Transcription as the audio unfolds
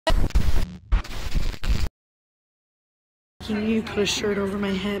You put a shirt over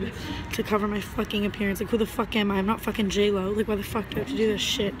my head to cover my fucking appearance. Like, who the fuck am I? I'm not fucking J-Lo. Like, why the fuck do I have to do this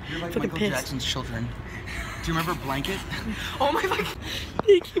shit? You're like fucking Michael pissed. Jackson's children. Do you remember Blanket? Oh my fuck.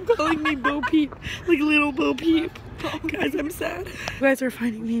 They keep calling me Bo Peep. Like little Bo Peep. Guys, I'm sad. You guys are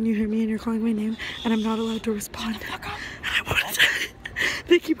finding me and you hear me and you're calling my name and I'm not allowed to respond. And I want to.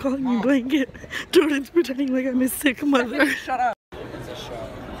 They keep calling me Blanket. Jordan's pretending like I'm a sick mother. Shut up.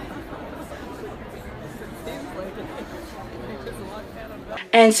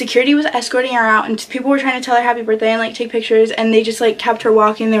 And security was escorting her out and people were trying to tell her happy birthday and like take pictures, and they just like kept her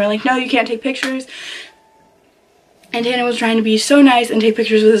walking. They were like, no, you can't take pictures. And Tana was trying to be so nice and take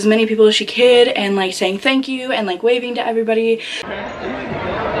pictures with as many people as she could and like saying thank you and like waving to everybody. Oh my.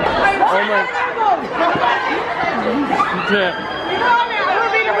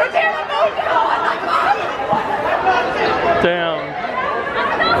 Damn.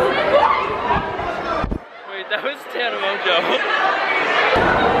 Wait, that was Tana Mongeau.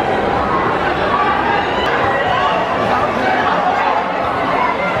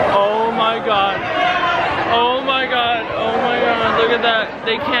 Oh my god. Oh my god. Oh my god. Look at that.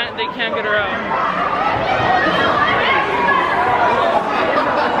 They can't get her out.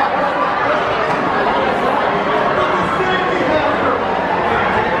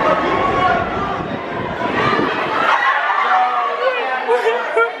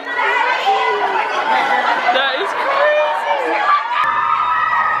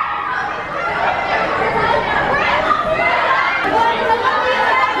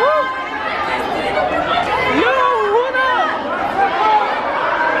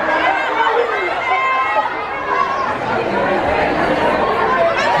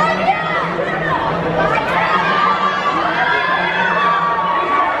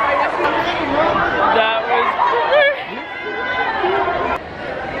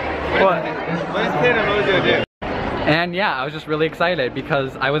 And yeah, I was just really excited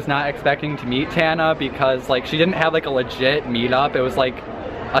because I was not expecting to meet Tana because like she didn't have like a legit meetup. It was like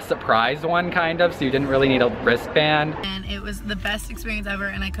a surprise one kind of, so you didn't really need a wristband. And it was the best experience ever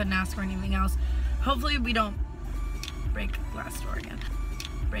and I couldn't ask for anything else. Hopefully we don't break glass door again.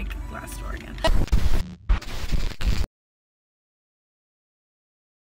 Break glass door again.